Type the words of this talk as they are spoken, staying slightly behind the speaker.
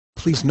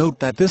Please note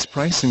that this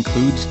price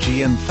includes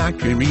GM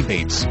factory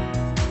rebates.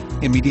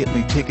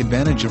 Immediately take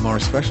advantage of our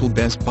special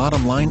best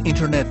bottom line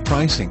internet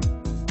pricing.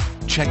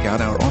 Check out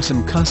our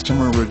awesome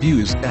customer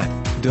reviews at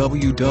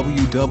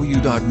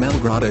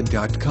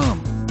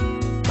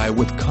www.metalgrata.com. Buy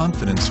with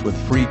confidence with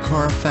free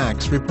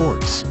Carfax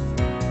reports.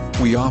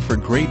 We offer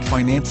great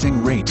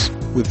financing rates,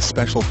 with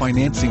special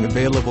financing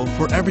available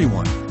for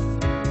everyone.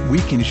 We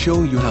can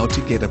show you how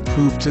to get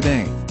approved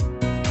today.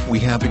 We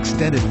have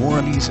extended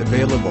warranties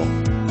available.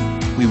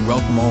 We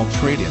welcome all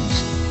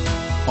trade-ins.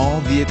 All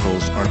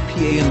vehicles are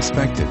PA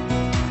inspected.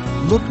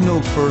 Look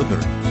no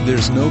further,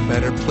 there's no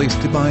better place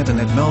to buy than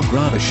at Mel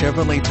Grata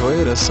Chevrolet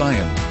Toyota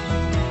Scion.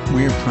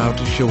 We're proud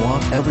to show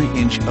off every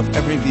inch of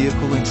every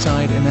vehicle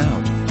inside and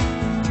out.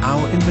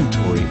 Our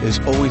inventory is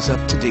always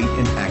up to date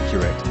and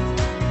accurate.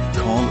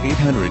 Call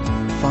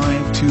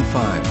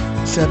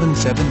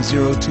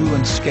 800-525-7702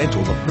 and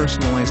schedule a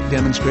personalized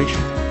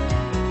demonstration.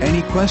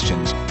 Any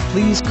questions,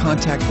 please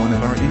contact one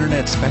of our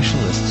internet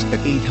specialists at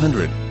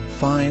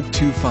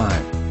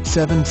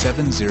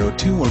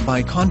 800-525-7702 or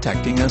by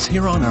contacting us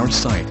here on our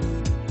site.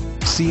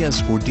 See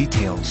us for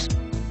details.